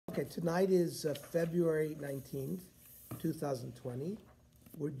Okay, tonight is February 19th, 2020.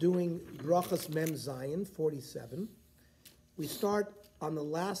 We're doing Berochos Mem Zion 47. We start on the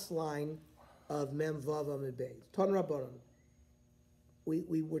last line of Mem Vav Amid Beis. Ton Rabbanon.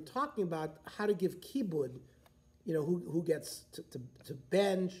 We were talking about how to give kibud, who gets to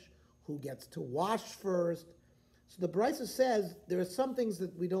bench, who gets to wash first. So the Brisa says there are some things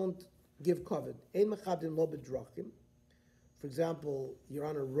that we don't give covet. Ein mechabdin lo bedrachim. For example, you're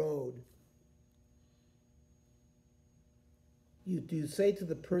on a road. Do you say to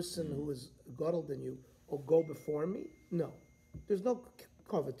the person who is godled than you, "Oh, go before me"? No, there's no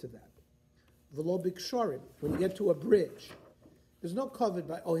covet to that. V'lo bikshorim. When you get to a bridge, there's no covet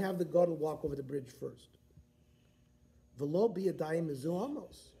by have the godel walk over the bridge first. V'lo biyadayim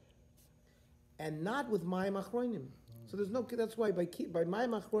mizuamos, and not with mayim achronim. So there's no. That's why by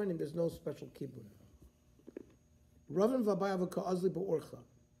mayim achronim there's no special kibbud. Rav and Vabai have a ka'azli ba'orcha.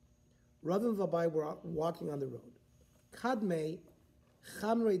 Rav and Vabai were walking on the road. Kadmei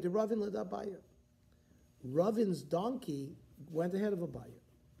chamrei de Ravin ledabaya. Ravin's donkey went ahead of Abaya.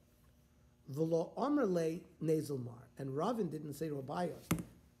 V'lo omer le nezel mar. And Ravin didn't say to Abaya,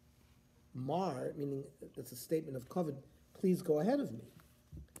 mar, meaning that's a statement of covet, please go ahead of me.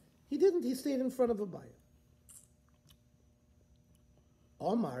 He didn't, he stayed in front of Abaya.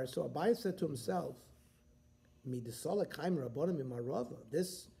 Omar, so Abaya said to himself, this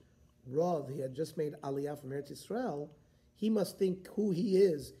Rav, he had just made Aliyah from Eretz Yisrael, he must think who he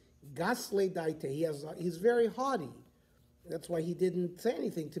is. Gasle daite, he's very haughty. That's why he didn't say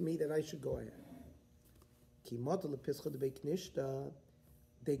anything to me that I should go ahead.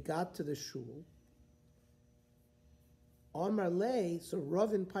 They got to the shul. Omar lay, so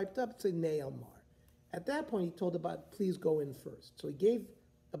Ravin piped up to Nei Amar. At that point, he told about, please go in first. So he gave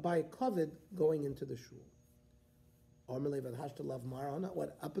Abai covet going into the shul. What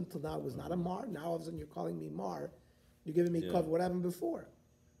up until now was not a mar. Now all of a sudden you're calling me mar. You're giving me cover. What happened before?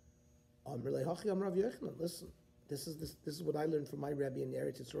 Listen, this is what I learned from my Rebbe in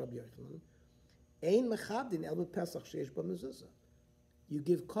Eretz Yisrael, Rabbi Yochanan. You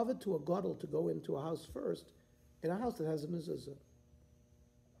give cover to a gadol to go into a house first, in a house that has a mezuzah.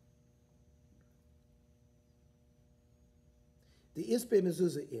 The isbe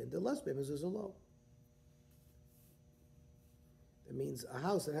mezuzah in, the lesbe mezuzah low. It means a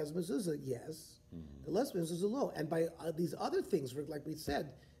house that has mezuzah, yes. Mm-hmm. The less mezuzah low. And by these other things, like we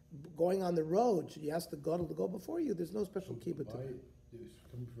said, going on the road, you ask the gadol to go before you, there's no special kibbut to that.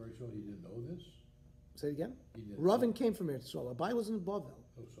 Coming from Eretz Yisrael, he didn't know this? Say it again? Ravin came from Eretz Yisrael. Abai was in Bavel.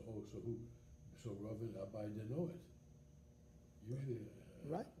 So Ravin, Abai didn't know it? Usually...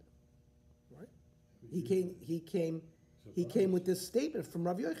 Right. He came with this statement from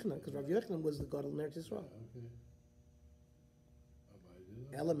Rav Yochanan, because Rav Yochanan was the gadol in Eretz Yisrael. Okay.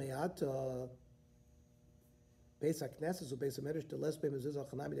 Elameata Beis HaKnesses or Beis HaMedrash to less mezuzah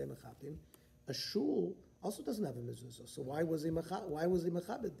chanami de mechabdim. A shul also doesn't have a mezuzah, so why was he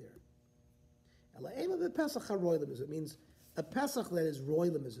mechabed there? Elaim of a Pesach haroilim mezuzah. It means a Pesach that is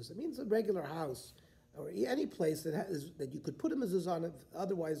roilim mezuzah. It means a regular house or any place that you could put a mezuzah on it.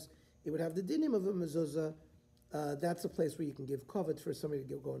 Otherwise, it would have the dinim of a mezuzah. That's a place where you can give covet for somebody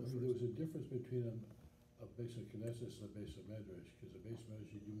to go in first. There was a difference between a base of Knesset and a base of Medrash, because a base of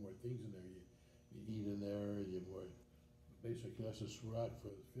Medrash, you do more things in there. You eat in there, you more. A base of Knesset surat for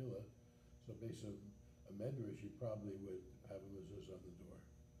the tefillah, so a base of a Medrash, you probably would have a mezuzah on the door.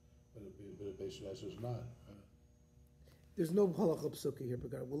 But a base of Knesset is not. There's no halakha psuki here,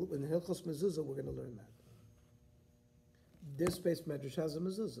 but in Hilchos Mezuzah, we're going to learn that. This base Medrash has a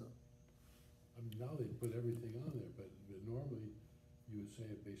mezuzah. I mean, now they put everything on there, but normally, you would say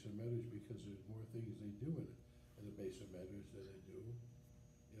a base of medrash because there's more things they do in it. In a base of medrash than they do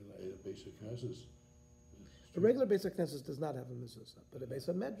in a base of knesses. A regular base of knesses does not have a mezuzah, but a base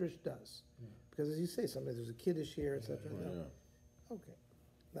of medrash does. Yeah. Because as you say, sometimes there's a kiddush here, etc. Yeah. Okay.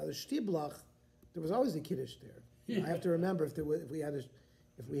 Now the shtiblach, there was always a kiddush there. Yeah. I have to remember if we had a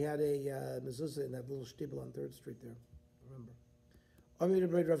mezuzah in that little shtibel on 3rd Street there. Remember. Amir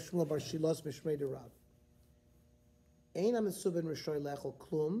Rav Shmuel bar Shilos Mishmei de Rav. The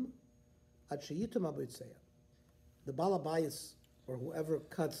balabayas, or whoever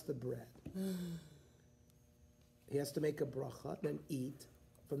cuts the bread, he has to make a bracha, then eat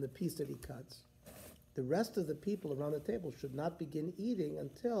from the piece that he cuts. The rest of the people around the table should not begin eating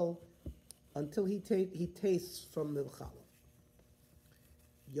until he tastes from the challah.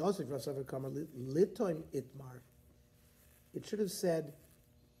 Yosef Rasav Kamar litoim itmar. It should have said,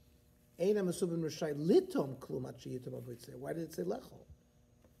 why did it say lechol?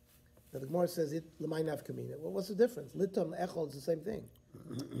 Now the Gemara says it l'maynav kamina. Well, what's the difference? Litom echol is the same thing.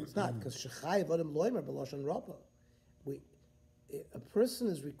 It's not, because Shechai Vodim Loimer Beloshan Rabba. A person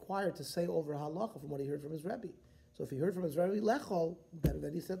is required to say over halacha from what he heard from his Rebbe. So if he heard from his Rebbe Lechol, better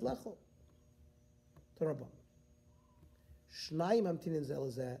that he said Lechol. Torabah. Shnayim amtinin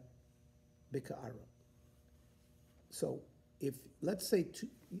zelazeh b'ka'ara. So if, let's say,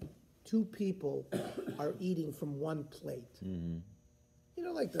 two people are eating from one plate. You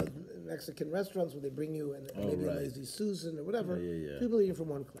know, like the Mexican restaurants where they bring you and maybe a Lazy Susan or whatever. People eating from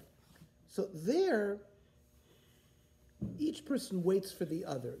one plate. So there, each person waits for the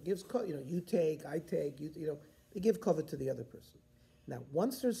other. Gives, you take, I take, they give cover to the other person. Now,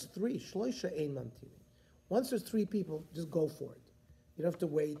 once there's three, shloisha ein mamtinin. Once there's three people, just go for it. You don't have to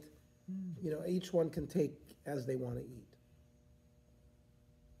wait. Each one can take as they want to eat.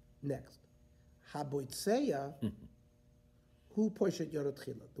 Next, haboitseya, who poshet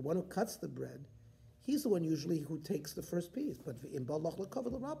yorotchila, the one who cuts the bread, he's the one usually who takes the first piece. But in balach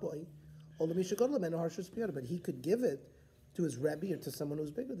lekav l'rabbi, or l'mishagon l'menu harshus piyara, but he could give it to his rebbe or to someone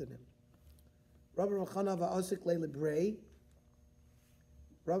who's bigger than him. Rabbi Rachana va'asik le'lebrei.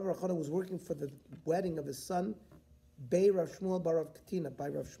 Rabbi Rachana was working for the wedding of his son, Bei Rav Shmuel bar Rav Katina, by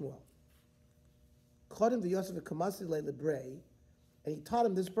Rav Shmuel. Chodim v'yosef v'kamasi le'lebrei, and he taught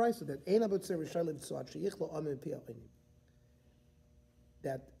him this brayso that ein abotzer rishai le'v'tzuad sheyichlo amen piya'onim.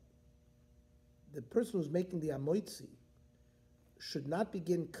 That the person who's making the amoitzi should not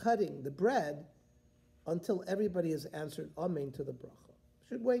begin cutting the bread until everybody has answered amen to the bracha.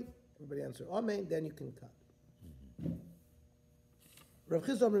 Should wait. Everybody answer amen, then you can cut. Rav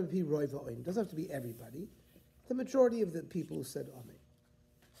Chizda Omer Pi Roi Va'oin. Doesn't have to be everybody. The majority of the people who said amen.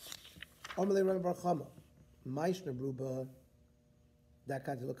 Omer Le Rabbi Bar Chama. Maishna Bruba.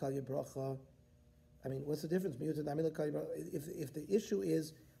 Dakati Lokal Bracha. I mean, what's the difference? If the issue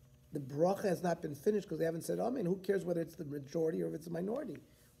is the bracha has not been finished because they haven't said amen, who cares whether it's the majority or if it's the minority?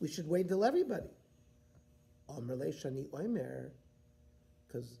 We should wait until everybody. Omer Le Shani Omer.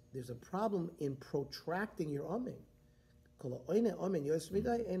 Because there's a problem in protracting your amen.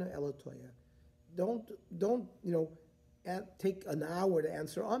 Don't take an hour to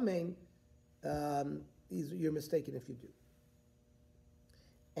answer amen. You're mistaken if you do.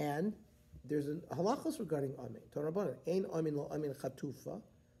 And there's a halachos regarding amen. Torah ein amen lo amen chatufa.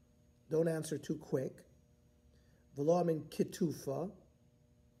 Don't answer too quick. V'lo amen kitufa.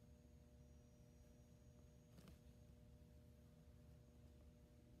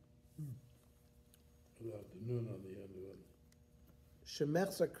 Without the nun on the end of it.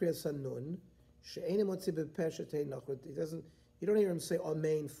 Shemechza kriyas nun. She'enim motzi b'peshet nachot. You don't hear him say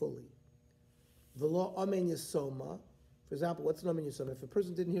amen fully. V'lo amen yisoma. For example, what's an amen yisoma? If a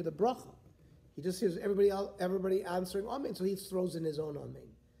person didn't hear the bracha, he just hears everybody answering amen, so he throws in his own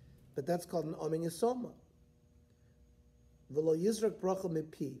amen. But that's called an amen yisoma. V'lo yizrak bracha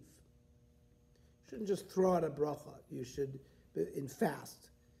mipiv. Shouldn't just throw out a bracha. You should, in fast.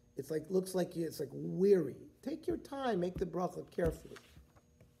 It's like weary. Take your time. Make the bracha carefully.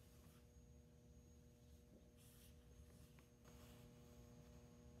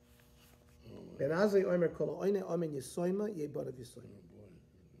 That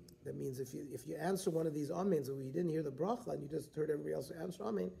means if you answer one of these amens or you didn't hear the bracha and you just heard everybody else answer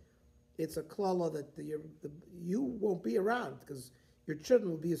amen, it's a klala that you won't be around because your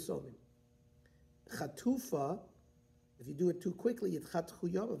children will be assuming. Chatufa, if you do it too quickly,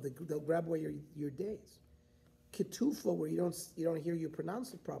 they'll grab away your days. Ketufa, where you don't hear you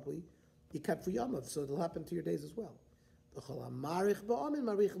pronounce it properly, you cut for yamav, so it'll happen to your days as well.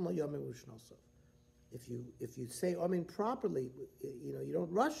 If you say amen properly, you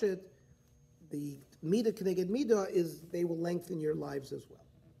don't rush it. The midah keneged midah is they will lengthen your lives as well.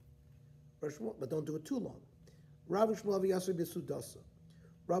 But don't do it too long. Rav and Shmuel v'yasser b'sudasa.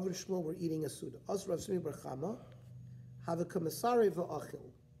 Rav and Shmuel were eating a suda. As Rav Simi bar Chama have a commissary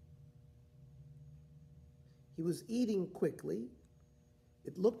v'achil. He was eating quickly.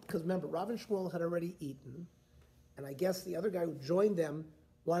 It looked, because remember, Rav and Shmuel had already eaten, and I guess the other guy who joined them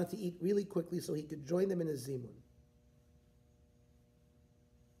wanted to eat really quickly so he could join them in a zimun.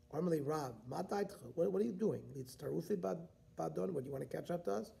 Armali Rav, what are you doing? It's tarufi badon. What, do you want to catch up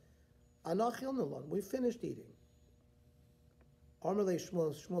to us? Anachil nalon. We finished eating. Armali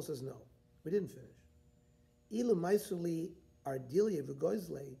Shmuel says no, we didn't finish. Ilu maisuli ardilia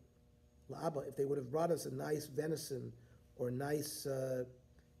v'goizle la'aba. If they would have brought us a nice venison or nice,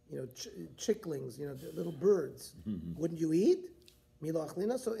 chicklings, little birds, wouldn't you eat? Milo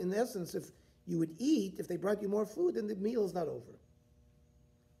achlina. So in essence, if you would eat, if they brought you more food, then the meal is not over.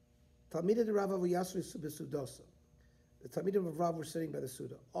 Talmidim of Rav Yasri b'sudosa. The Talmidim of Rav were sitting by the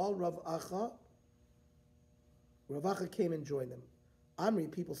Suda. All Rav Acha came and joined them.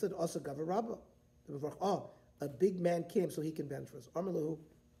 Amri, people said, also Gavarabba. Oh, a big man came so he can bench for us. Amrlahu,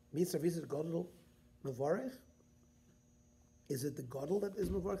 Mitzvah Godel Mavarech? Is it the Godel that is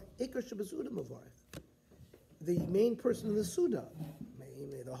Mavarech? Ikar Shabasuda Mavarech. The main person in the Suda,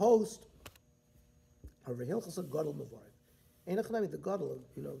 the host, however, Hilchas of Godel Mavarech. Einachanami, the Godel,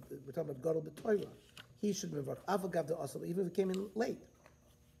 we're talking about Godel B'Torah. He should Mavarech. Avagav the Asal, even if he came in late.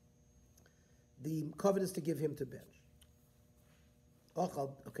 The covet is to give him to bench.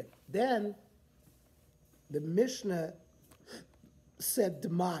 Okay. Then the Mishnah said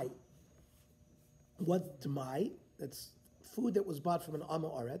Dmai. What's Dmai? That's food that was bought from an Amma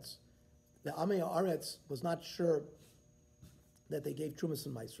Aretz. The Amma Aretz was not sure that they gave Trumas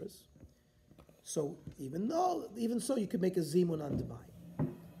and Maestras. So even so, you could make a Zimun on Dmai.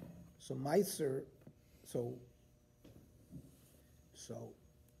 So Meiser, so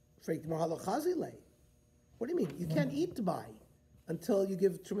Freik Mahalachazi. What do you mean? You can't eat Dmai until you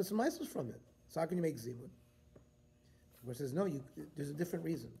give Trumas and Maestras from it. So how can you make Zimun? Where says no, there's a different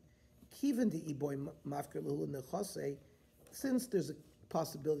reason. Kiven de iboy mafker lehul nechase, since there's a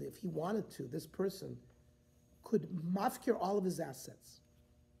possibility, if he wanted to, this person could mafkir all of his assets.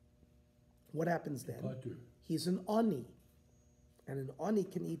 What happens then? Potter. He's an oni, and an oni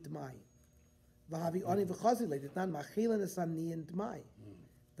can eat dmai. V'havi oni v'chazi le'ditan machilan esani and dmai.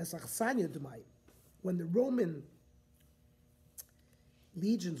 That's achsanya dmai. When the Roman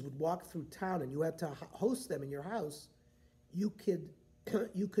legions would walk through town and you had to host them in your house, you could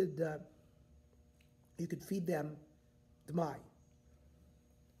feed them dmai.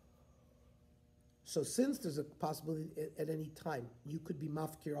 So since there's a possibility at any time you could be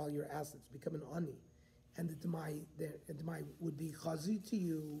mafkir all your assets, become an ani, and the dmai would be chazi to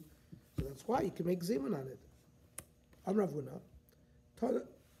you, so that's why you can make zimun on it. I'm Ravuna.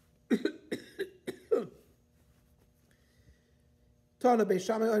 Tana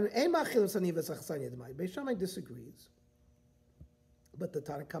Beishamai disagrees, but the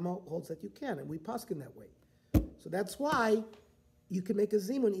Tanakama holds that you can, and we paskin that way. So that's why you can make a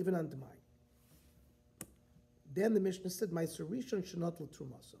zimun even on Demai. Then the Mishnah said, Meiser Rishon shenot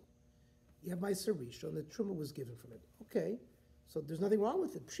l'trumaso. You have Meiser Rishon, the truma was given from it. Okay, so there's nothing wrong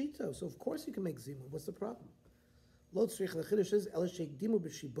with it. Pshito, so of course you can make zimun. What's the problem? Lo tzrich l'chidush is el sheikdimu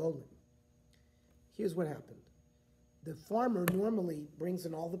b'shibolim. Here's what happened. The farmer normally brings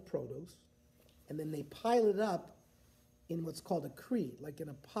in all the produce, and then they pile it up in what's called a creed, like in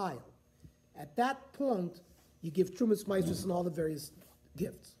a pile. At that point, you give Trumas Maestros and all the various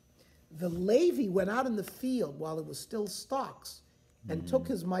gifts. The Levi went out in the field while it was still stalks and took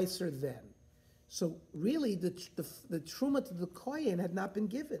his Meiser then. So really, the Truma to the Kohen had not been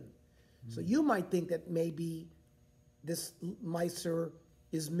given. So you might think that maybe this Meiser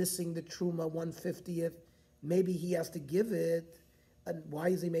is missing the Truma 1/50th. Maybe he has to give it, and why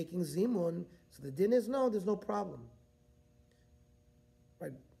is he making zimun? So the din is no, there's no problem.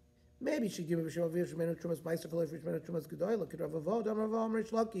 Right? Maybe she give him Trumas Meiser for Trumas Gedoyla. Could have a vote. I'm Rav Rish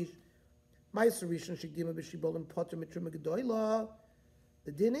Lakish. Meiser Rishon should give him B'Shibolim Potter Mitruma Gedoyla.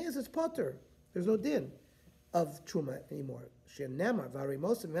 The din is it's Potter. There's no din of Truma anymore. She nemar v'arei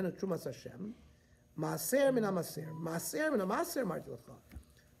most of menu Trumas Hashem. Maaser min amaser. Maaser min amaser marti lecha.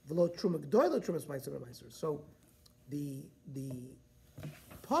 So the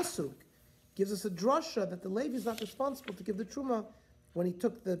pasuk gives us a drasha that the Levi is not responsible to give the truma when he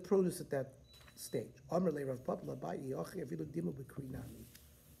took the produce at that stage.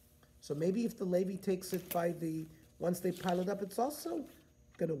 So maybe if the Levi takes it by once they pile it up, it's also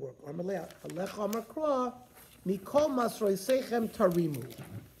going to work. So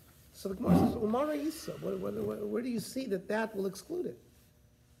the Gemara says, Umara Isa, where do you see that will exclude it?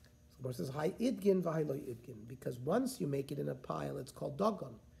 It says, "Hai idgin v'hai idgin," because once you make it in a pile, it's called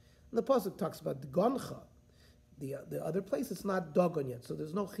dogon. And the pasuk talks about the goncha. The other place, it's not dogon yet, so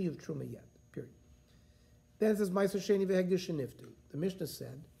there's no chiyuv truma yet. Period. Then it says, "Meiser sheni v'hegdish niftu." The Mishnah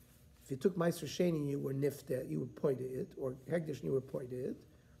said, if you took Meiser sheni and you were nifted, you were pointed it, or hegdish and you were pointed it,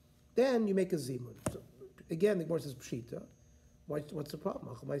 then you make a zimun. So again, the Gemara says pshita. What's the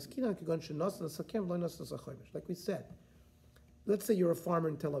problem? Like we said, let's say you're a farmer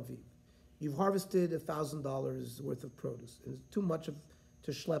in Tel Aviv. You've harvested $1,000 worth of produce. It's too much to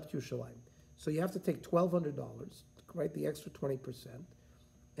schlep to Yerushalayim. So you have to take $1,200, right, the extra 20%,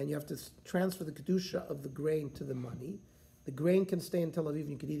 and you have to transfer the kedusha of the grain to the money. The grain can stay in Tel Aviv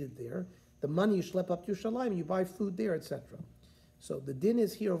and you can eat it there. The money you schlep up to Yerushalayim, you buy food there, etc. So the din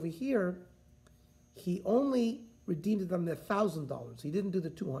is here over here. He only redeemed it on the $1,000. He didn't do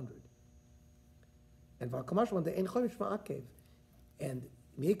the 200. And Valkamash one the Ein Chomish Ma'akev. And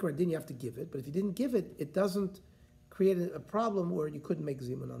Meikar din you have to give it, but if you didn't give it, it doesn't created a problem where you couldn't make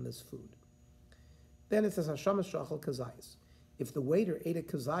zimun on this food. Then it says Hashamas shachal kazayis. If the waiter ate a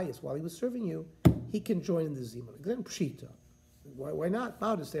kazayis while he was serving you, he can join in the zimun. Again, pshita. Why not?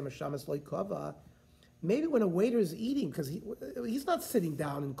 Maybe when a waiter is eating, because he's not sitting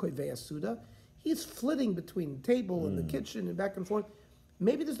down in koivei asuda, he's flitting between the table and the kitchen and back and forth.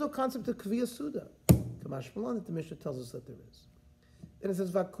 Maybe there's no concept of kviyah suda. Kamash Malan that the Mishnah tells us that there is. Then it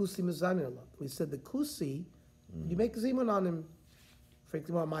says vakusi mezamin Allah. We said the kusi, you make zimun on him,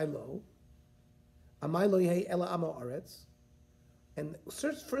 frankly, amaylo yehi ela amo aretz. And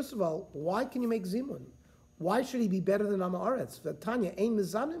first of all, why can you make zimun? Why should he be better than amo aretz? V'tanya ein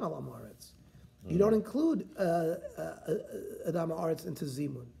mezamin al amo aretz. You don't include an amo aretz into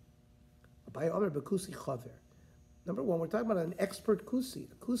zimun. Abaye Omer bekusi chaver. Number one, we're talking about an expert kusi,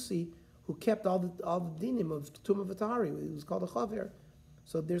 a kusi who kept all the dinim of Tumah V'Tahari. He was called a chaver.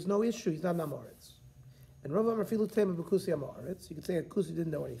 So there's no issue, he's not an amoritz. And Rav Amar Filu Tema B'Kusi Amoritz, you could say a kusi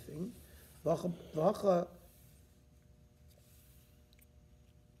didn't know anything. V'acha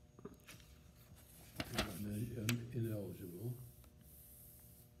ineligible.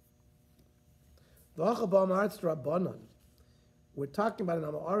 V'acha Ba'amaretz Rabbanan. We're talking about an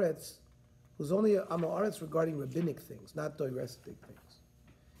amoritz who's only an amoritz regarding rabbinic things, not doirestic things.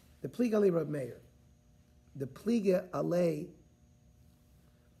 The Pliga Ale Rab Meir. The Pliga Ale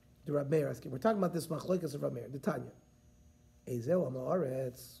the Rab Meir asking. We're talking about this machlokas of Rab Meir. The Tanya. Ezeu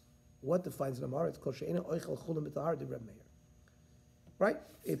amoritz. What defines an amoritz? Kol she'ena oichel chulin b'tahar de Rab Meir. Right?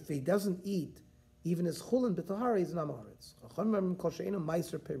 If he doesn't eat even his chulin b'tahar, he's an amoritz. Chachamim kol she'ena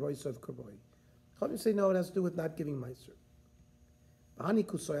meiser peiroi sof karoi. Chachamim say no, it has to do with not giving meiser. B'hani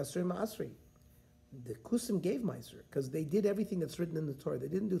kusoy asri ma'asri. The Kusim gave Meiser because they did everything that's written in the Torah. They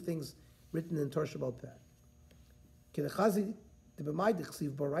didn't do things written in Torah Shabbal Peh. Kedechazi debemaydich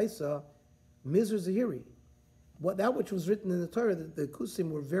baraisa mizer zahiri. What that which was written in the Torah, the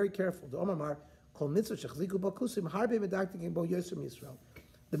Kusim were very careful. The Omar kol mitzvah shechziku ba Kusim harbe medaktikim bo yosem Yisrael.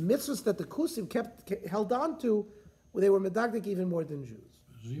 The mitzvahs that the Kusim held on to, they were medaktik even more than Jews.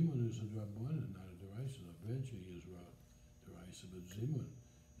 Zimun is a drabonin, not a deraisa. The benching is deraisa, but zimun.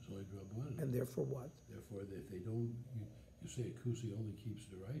 And therefore what? Therefore, if they don't, you say a kusi only keeps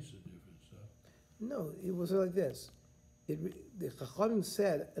the rice a different stuff. No, it was like this. The Chachamim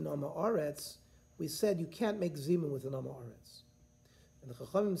said an Amaretz, we said you can't make zimun with an Amaretz. And the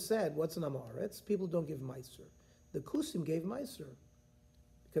Chachamim said, what's an Amaretz? People don't give Meiser. The Kusim gave Meiser.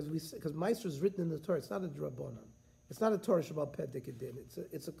 Because Meiser is written in the Torah. It's not a Drabonon. It's not a Torah Shabbal Peh Dikadin.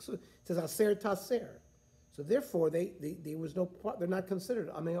 It says Aser Taser. So therefore, they're not considered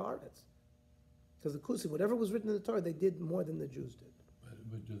Amei Aretz. Because the Kusim, whatever was written in the Torah, they did more than the Jews did.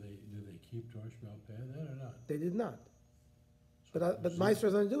 But do they keep Torah Shabbal Peh then or not? They did not. So But Meiser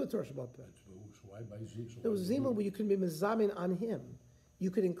has nothing to do with Torah Shabbal Peh. So why by Zimun? There was Zimun where you could be mezamin on him. You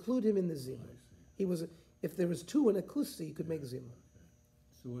could include him in the Zimun. He was, if there was two in a Kusi, you could make Zimun.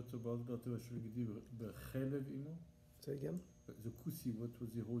 So what about that Bechelev Imo? Say again? The Kusi, what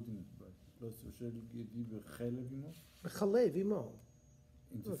was he holding it by? Bechelev Imo? Chalev imo.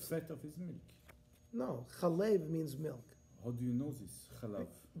 In the fat of his milk. No, chalev means milk. How do you know this? Chalav.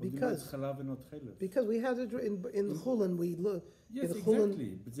 Because chalav and not chalev. Because we had it in Chulin. We look. Yes, in exactly.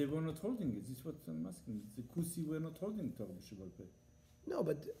 Chulin, But they were not holding it. This is what I'm asking. The Kusi were not holding Torah Shabbal Peh. no,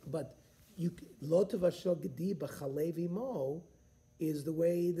 but you lo tavashel gedi b'chalev imo is the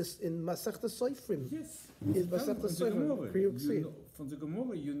way this in Masechta Soifrim. Yes. Is Masechta Soifrim. From the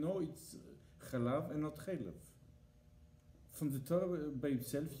Gemara, you know it's chalav and not chalev. From the Torah by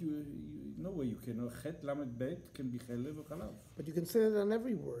itself, you know where you can. Chet lamed bet can be chalev or chalav. But you can say it on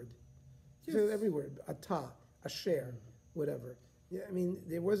every word. You Yes. say it every word. Ata, asher, whatever. Yeah, I mean,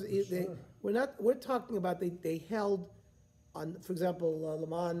 there was. We're talking about they held on. For example,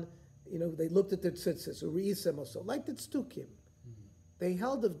 Laman. They looked at the tzitzis or reisem also like the tztukim. They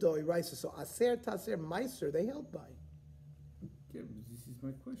held of doi raisa. So aser taser meiser they held by. Yeah, but this is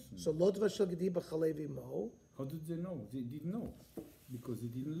my question. So lo tvashel gedi b'chalev imo. How did they know? They didn't know because they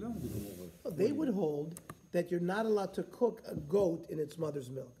didn't learn the Gemara. They would hold that you're not allowed to cook a goat in its mother's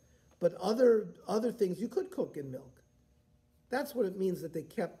milk, but other things you could cook in milk. That's what it means that they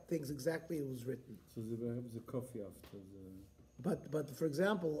kept things exactly as it was written. So they will have the coffee after the. But for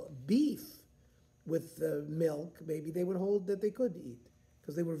example, beef with milk, maybe they would hold that they could eat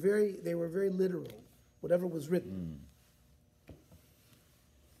because they were very literal. Whatever was written.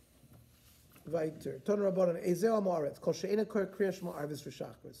 Weiter. Ton Rabbanan, Ezeu Amaretz, Kol She'ena Kor Kriyash Ma'arvis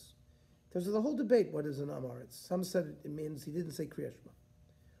V'Shachris. There's a whole debate, what is an Amaretz? Some said it means he didn't say Kriyash Ma.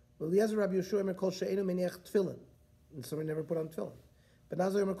 Well, Eliezer Rabbi Yeshua Emer Kol She'ena Meniach Tefillin. And somebody never put on Tefillin. But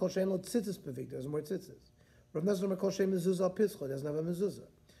Nazar Emer Kol She'ena Lo Tzitzis Bevik. There's more tzitzis. Rav Nazar Omer Kol Shei Mezuzah Al Pischo, doesn't have a mezuzah.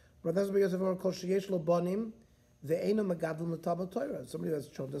 Rav Nazar Ben Yosef Omer Kol Sheyesh Lo Banim, Ve'eino Megadlim L'Talmud Torah. Somebody who has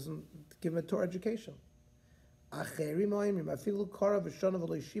children doesn't give him a Torah education. Acheri Moim, Afilu Kara V'Shona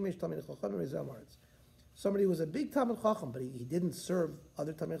V'Lo Yishimesh Talmid Chachamim Rizal Maretz. Somebody who was a big Talmid Chacham, but he didn't serve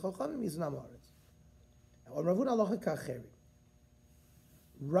other Talmid Chachamim, he's not Maretz. Ravun Alocha Kacheri.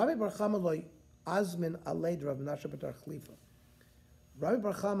 Rabbi Bar Chama Lo Azmin Alei Rav Menashe B'Tar Chlifa. Rabbi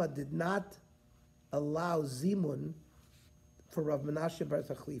Bar Chama did not allow zimun for Rav Menashe Bar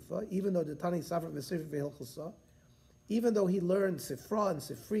Chlifa, even though the Tani Safra V'Sifri V'Hilchasa, even though he learned Sifra and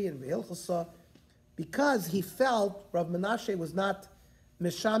Sifri and V'Hilchasa, because he felt Rav Menashe was not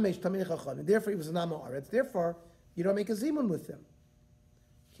Meshamesh Tamid Chachamim, therefore he was an Am Haaretz. Therefore, you don't make a zimun with him.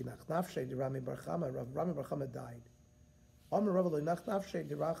 Kinach Nafshe de Rami Bar Chama, Rami Bar Chama died. Amar Rav Lo Nach Nafshe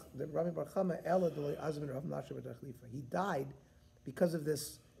de Rami Bar Chama Ela de Lo Azmin Rav Menashe Bar Chlifa. He died because of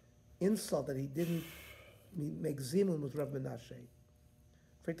this insult that he didn't make zimun with Rav Menashe.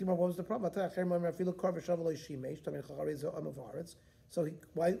 What was the problem? So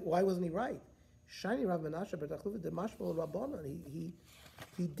why wasn't he right? Shiny Rav Menashe Rabbanon.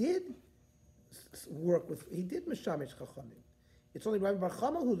 He did work with, he did Mishamish Chachamim. It's only Rabbi Bar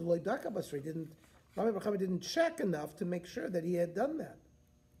Chama who didn't. Rabbi Bar Chama didn't check enough to make sure that he had done that.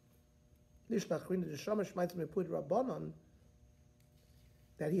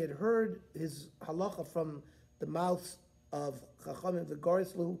 That he had heard his halacha from the mouths of Chachamim, the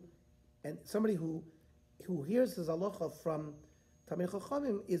Gorislu, and somebody who hears his halacha from Tamil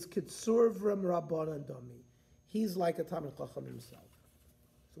Chachamim is Kitzur V'Ram Rabbanan Dami. He's like a Tamil Chacham himself.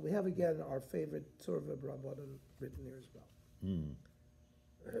 So we have again our favorite Tzur V'Ram Rabbanan written here as well.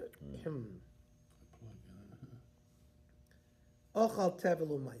 Ochal Tevel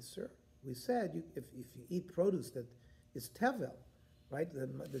U'Maiser. We said if you eat produce that is Tevel, right?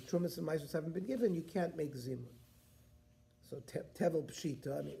 The Trumas and Maisers haven't been given, you can't make Zimun. So Tevel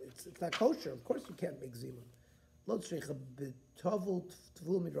Pshita, I mean, it's not kosher. Of course you can't make Zimun. Lo tzricha b'tovel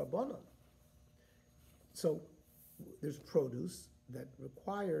tvul midrabanan. So there's produce that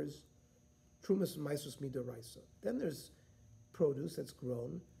requires Trumas and Maisers midoraisa. Then there's produce that's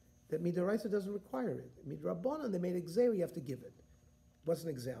grown that midoraisa doesn't require it. Midrabanan, they made a gzeir, you have to give it. What's an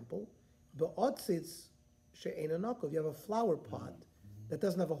example? Ba'otzitz she'ein anakov. You have a flower pot that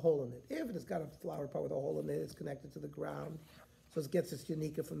doesn't have a hole in it. If it's got a flower pot with a hole in it, it's connected to the ground, so it gets its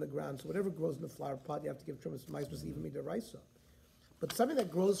unika from the ground. So whatever grows in the flower pot, you have to give Trumas Maisros even midoraisa. But something that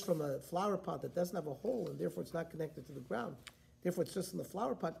grows from a flower pot that doesn't have a hole, and therefore it's not connected to the ground, therefore it's just in the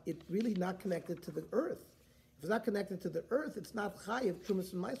flower pot, it's really not connected to the earth. If it's not connected to the earth, it's not chayiv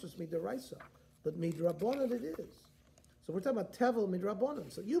Trumas Maisros midoraisa, but midrabanan it is. So we're talking about tevel midrabanan.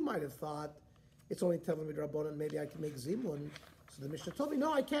 So you might have thought it's only tevel midrabanan, maybe I can make zimun. So the Mishnah told me,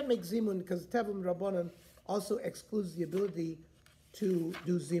 no, I can't make zimun because tevel midrabanan also excludes the ability to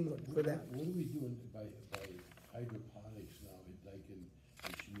do zimun for that. What are we doing by hydroponics now, like in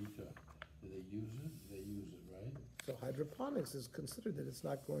Shemitah? Do they use it? They use it, right? So hydroponics is considered that it's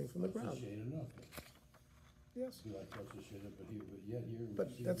not growing from the ground. Yes.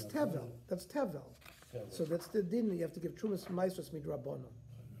 But that's tevel. That's tevel. So that's the din. You have to give Trumas Maisros midrabanan.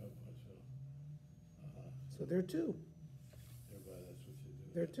 So there too.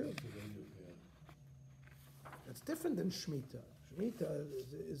 There too. That's different than Shemitah. Shemitah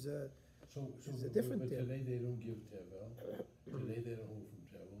is a different But thing. today they don't give tevel. Today they don't hold from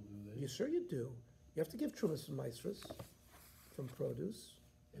tevel, do they? You sure you do. You have to give Trumas and Maisros from produce.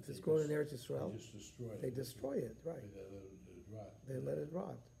 If it's grown in Eretz Yisrael, They just destroy it. they destroy it, right. They let it rot. They let it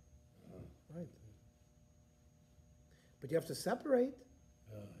rot. Right. But you have to separate.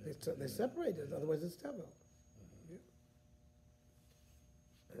 They separate it, otherwise it's tevel.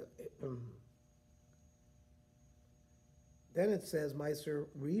 Then it says, Meiser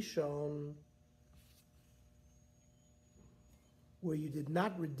Rishon, where you did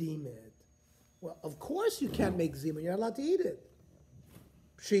not redeem it. Well, of course you can't make zimun, you're not allowed to eat it.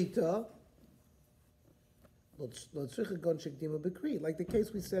 Pshita, like the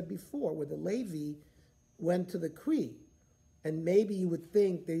case we said before, where the Levi went to the Kri, and maybe you would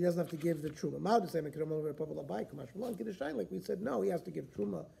think that he doesn't have to give the truma. Like we said, no, he has to give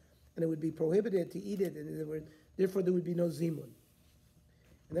truma, and it would be prohibited to eat it, and therefore there would be no zimun.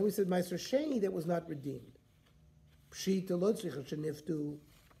 And then we said, Meiser Sheni, that was not redeemed.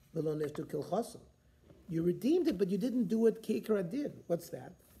 You redeemed it, but you didn't do it kikra did. What's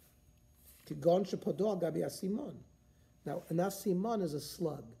that? Now, an asimon is a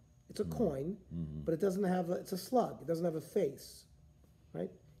slug. It's a coin, but it doesn't have it's a slug. It doesn't have a face,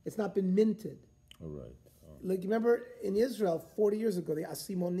 right? It's not been minted. All right. Like, remember in Israel 40 years ago, the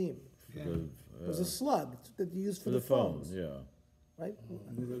asimonim, Because, It was a slug that you used for for the phones, yeah. right?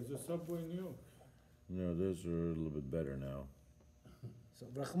 There's a subway in New York. No, those are a little bit better now. So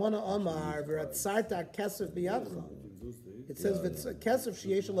Rachmana Omar v'ratzarta kesef biyadcha. It says kesef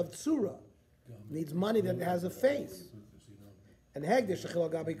sheyesh alav tzura, needs money that has a face. And hegdish shechil al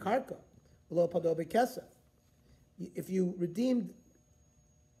gabi karka, below pado bekesef. If you redeemed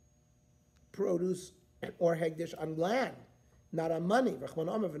produce or hegdish on land, not on money,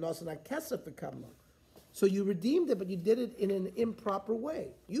 Rachmana Omar v'nosan kesef v'kamla. So you redeemed it, but you did it in an improper way.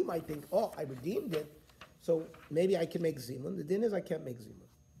 You might think, oh, I redeemed it, so maybe I can make zimun. The din is I can't make zimun.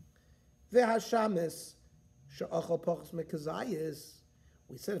 V'hashamis she'achal pachas mekazayis.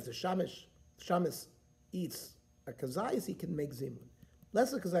 We said if the shamis eats a kazayis, he can make zimun.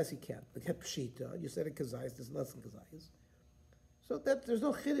 Less than kazayis he can't. Like pshita, you said a kazayis, there's less than kazayis. So that there's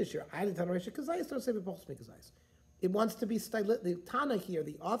no chiddush here. I didn't tell kazayis. Don't say pachas mekazayis. It wants to be the Tana here,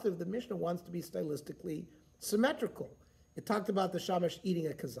 the author of the Mishnah, wants to be stylistically symmetrical. It talked about the shamash eating a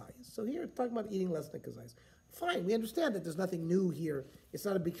kazayis. So here it's talking about eating less than a kazayis. Fine, we understand that there's nothing new here. It's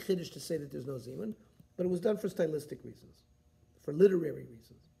not a big chiddush to say that there's no zimun, but it was done for stylistic reasons, for literary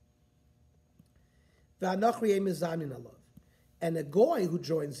reasons. And a goy who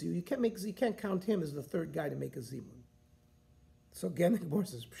joins you, you can't count him as the third guy to make a zimun. So again, the Gemara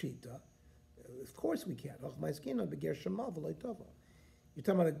says pshita. Of course we can. You're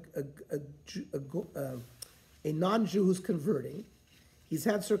talking about a non-Jew who's converting. He's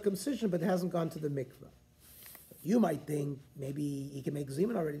had circumcision but hasn't gone to the mikveh. You might think maybe he can make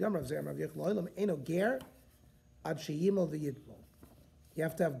zimun already. You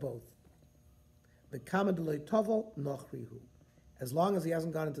have to have both. As long as he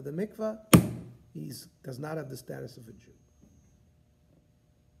hasn't gone into the mikveh, he does not have the status of a Jew.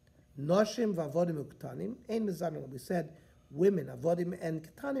 Noshim v'avodim uktanim ein mezamin. We said women, avodim and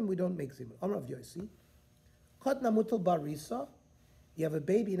ketanim, we don't make zimun. Amar Rav Yossi, kot namutal barisa, you have a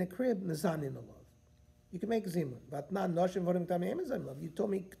baby in a crib, mezanin alav. You can make zimun, but not noshim v'avodim ketanim ein mezanin alav. You told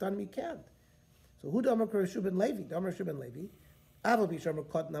me ketanim you can't. So who damar Rav ben Levi? Damar Rav ben Levi, aval bishamar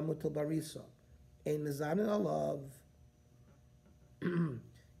kot namutal barisa, ein mezanin alav.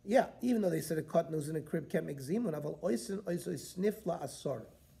 Yeah, even though they said a cotton who's in a crib can't make zimun, aval oisin snifla asor.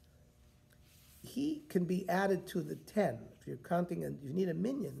 He can be added to the 10. If you're counting, and you need a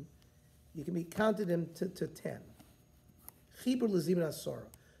minion, you can be counted him to 10. Chibur lezimun asora,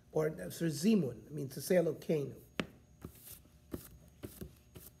 or for zimun, I mean to say elokeinu.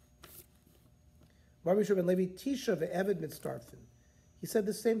 Rabbi Shimon Levi Tisha ve'eved mitztarfin. He said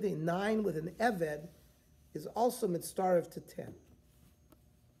the same thing. 9 with an eved is also mitztarf to 10.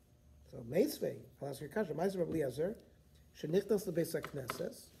 So meisvei, I'll ask your question. Meisvei Rabbi Eliezer, shenichtas lebeis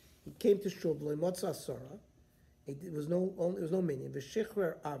hakneses. He came to shul b'loimotza asara. There was no minion.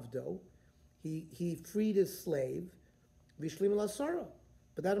 V'shichrer avdo. He freed his slave. V'shlim asara.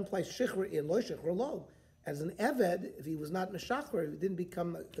 But that implies shichrer in, lo shichrer lo. As an eved, if he was not meshachrer, he didn't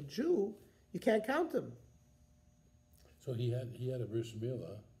become a Jew, you can't count him. So he had a bris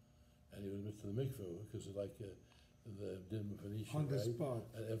milah, and he was with the mikveh because of like the din of Phoenicia, On the right? spot.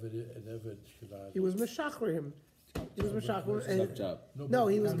 An eved should He was meshachrer him. He was meshachrer. Chop, chop. No,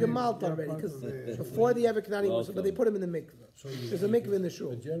 he was gemalt already because before the eved Kanani was, but they put him in the mikveh. So There's a mikveh in the shul.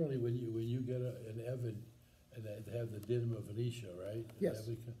 But generally, when you get an eved, and they have the din of Phoenicia, right? Yes.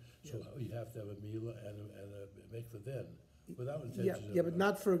 So you have to have a milah and a mikveh then, without Yeah, intention. yeah, but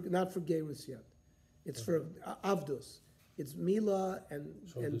not for gerus yet. It's for avdus. It's mila and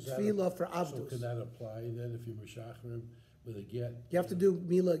does that- tefillah for So avdus. can that apply then if you mashachrim with a get? You have to do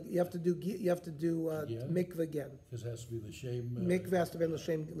mila. You have to do Again? mikveh again. Because it has to be the shame. Mikveh has to be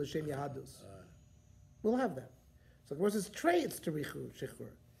l'shem yahadus. We'll have that. So of course it's traits to shichur.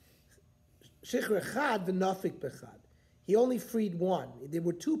 Shichur echad v'nafik bechad. He only freed one. There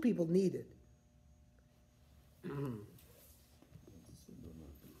were 2 people needed. Only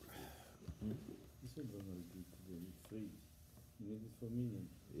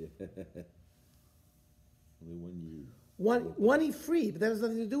 1 year. One he freed, but that has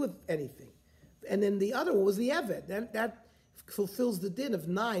nothing to do with anything. And then the other one was the Eved. That fulfills the din of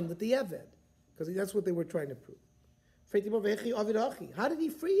 9 with the Eved, because that's what they were trying to prove. How did he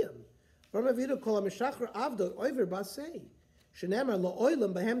free him? You're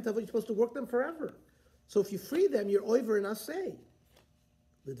supposed to work them forever. So if you free them, you're over in asay.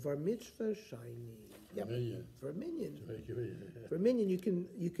 Lidvar mitzvah shiny. Yeah, Minion. for a minion. To make it- For a minion, you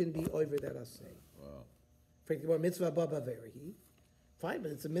can be over that asay. Wow. For mitzvah babaveri. Fine,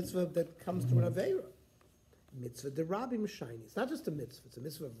 but it's a mitzvah that comes to an avera. Mitzvah de rabim shiny. It's not just a mitzvah; it's a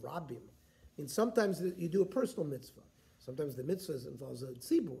mitzvah of rabim. I mean, sometimes you do a personal mitzvah. Sometimes the mitzvah involves a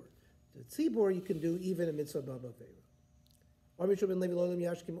tzibur. The tzibur you can do even a mitzvah b'avera. Or Mishra ben Levi lo'olam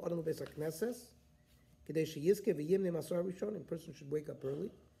yashkim odam beis hakneses, kedei sheyizke v'yimne masar rishon. A person should wake up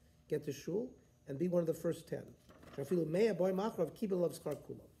early, get to shul, and be one of the first 10. Shafilu mea boy machrav kibel of schar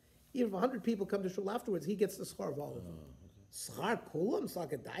kulam. Even if 100 people come to shul afterwards, he gets the schar of all of them. Schar kulam,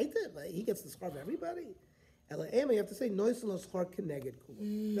 slakadaita, he gets the schar of everybody. Elaema, you have to say noisen lo schar keneged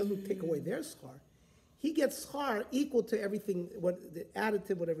kulam. Doesn't take away their schar. He gets schar equal to everything, what the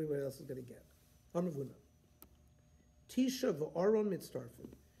additive, what everybody else is going to get. Amravuna. Tisha v'aron mitzdarfin.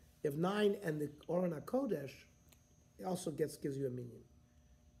 You have 9, and the Aron HaKodesh also gives you a minion.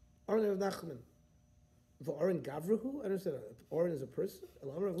 Aron of Nachman. V'aron gavruhu. I understand. Aron is a person.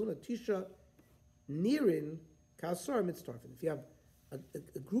 Amravuna. Tisha nirin kasar mitzdarfin. If you have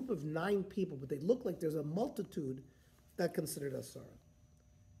a group of 9 people, but they look like there's a multitude, that's considered asara.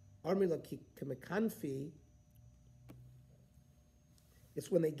 Armila kemekanfi, it's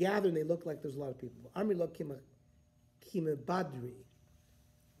when they gather and they look like there's a lot of people. Armila kimebadri.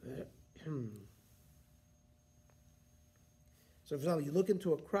 So, for example, you look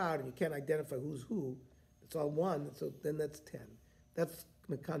into a crowd and you can't identify who's who, it's all one, so then that's 10. That's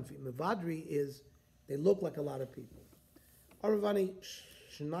mekanfi. Mevadri is, they look like a lot of people. Aravani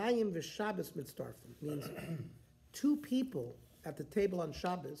shnayim v'shabbos mitzdarfim means 2 people at the table on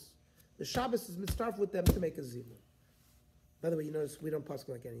Shabbos. The Shabbos is mitzdarf with them to make a zimun. By the way, you notice we don't pass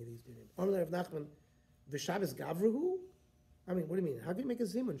like any of these dinim. Ormler of Nachman, v'shabbos gavruhu? I mean, what do you mean? How can you make a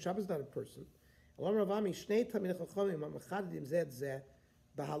zimun? Shabbos is not a person. Ormler of Ami, shnei tamid chachamim, ha'mechadim zed zeh,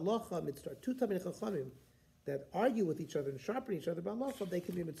 b'halacha mitzdarf. 2 tamid chachamim that argue with each other and sharpen each other, b'halacha, they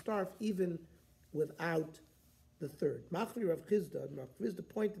can be mitzdarf even without the third. Machri Rav Chizda, and Rav Chizda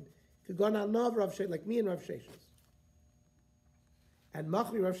pointed, could go on Rav Sheshes, like me and Rav Sheshes. And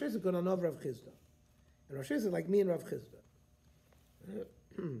Machri Rav Sheshes could go on Rav Chizda. And Rav Sheshes like me and Rav Chizda.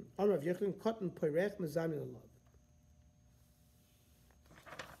 On Rav Yechon, cotton poirech mezamin alav.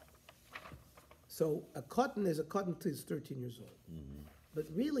 So a cotton is a cotton until he's 13 years old. Mm-hmm. But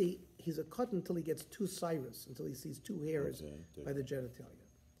really, he's a cotton until he gets 2 cyrus, until he sees 2 hairs by the genitalia.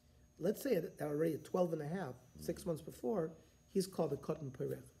 Let's say at already at 12 and a half, 6 months before, he's called a cotton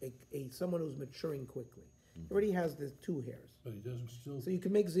perech, someone who's maturing quickly. He already has the 2 hairs. But he doesn't still. So you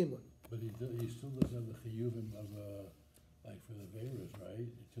can make zimun. But he still doesn't have the chiyuvim of like for the Veras, right?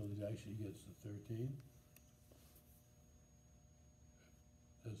 Until he actually gets to 13.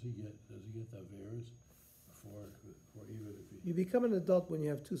 Does he get the Veras before even if he? You become an adult when you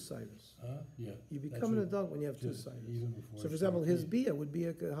have 2 cyrus. Huh? Yeah. You become an adult when you have 2 just cyrus. even before. So, for example, his bia would be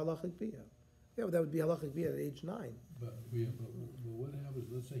a halachic bia. Yeah, but that would be halachic bia at age 9. But what happens?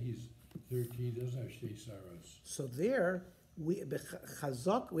 Let's say he's 13, doesn't have shtei saros. So there,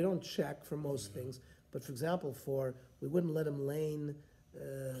 chazak, we don't check for most things. But for example, we wouldn't let him lane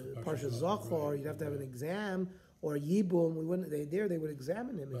parsha zachor. You'd have to have an exam. Or yibum, we wouldn't. They would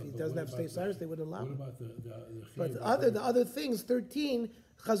examine him. If he doesn't have shtei saros, they wouldn't allow him. What about the But the other things, 13,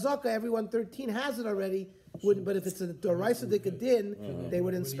 chazaka, everyone 13 has it already. But if it's a doraisa dikadin, they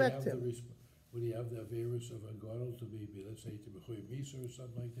would inspect him. Would he have the virus of a gadol to be, let's say, to be misa or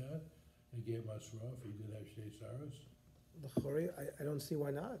something like that, and get masra if he did have shtei saros? I don't see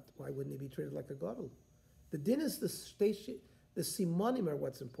why not. Why wouldn't he be treated like a gadol? The din is the simonim are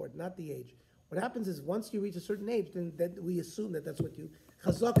what's important, not the age. What happens is once you reach a certain age, then we assume that's what you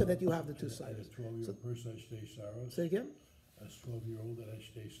chazaka, that you have the 2 sides. A 12-year-old person has shtei saros. Say again. A 12-year-old that has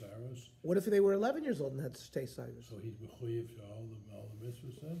shtei saros. What if they were 11 years old and had shtei saros? So he's mechuyev to all the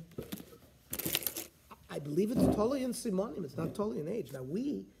mitzvahs then. I believe it's totally in simonim. It's not totally in age. Now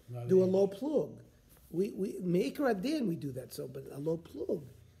we Not do a age. low plug. We meikar adin we do that. So, but a low plug,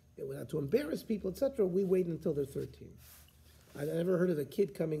 not to embarrass people, etc. We wait until they're 13. I never heard of a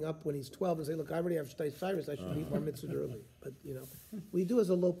kid coming up when he's 12 and say, "Look, I already have shtei saros. I should leave bar mitzvah early." But we do as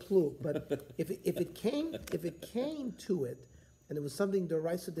a low plug. But if it came to it, and it was something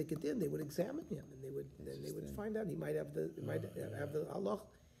deraisa dikadin, they would examine him and they would find out he might have the halach.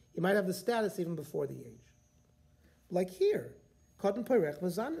 He might have the status even before the age. Like here, cotton perech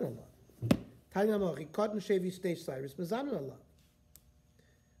mazanin Allah. Tanya Machi, cotton shevi shtei saros mazanin Allah.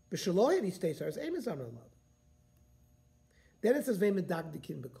 B'shaloy hevi shtei saros ein mazanin Allah. Then it says ve'im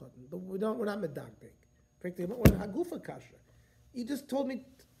medagdikin b'cotton, but we're not medagdik. We're hagufa kasha. You just told me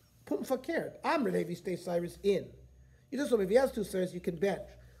put fakert. I'm hevi shtei saros in. You just told me if he has 2 saros, you can bench.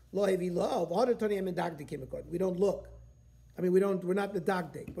 Lo hevi lo. V'hoder toni em medagdikin b'cotton. We don't look. I mean, we're not the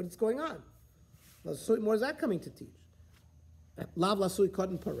dagdik, but it's going on. Now, so more is that coming to teach? Lav lasui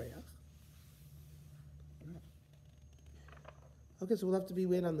cotton pareach. Okay, so we'll have to be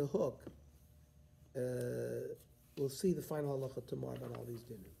waiting on the hook. We'll see the final halacha tomorrow on all these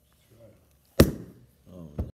dinners. Oh,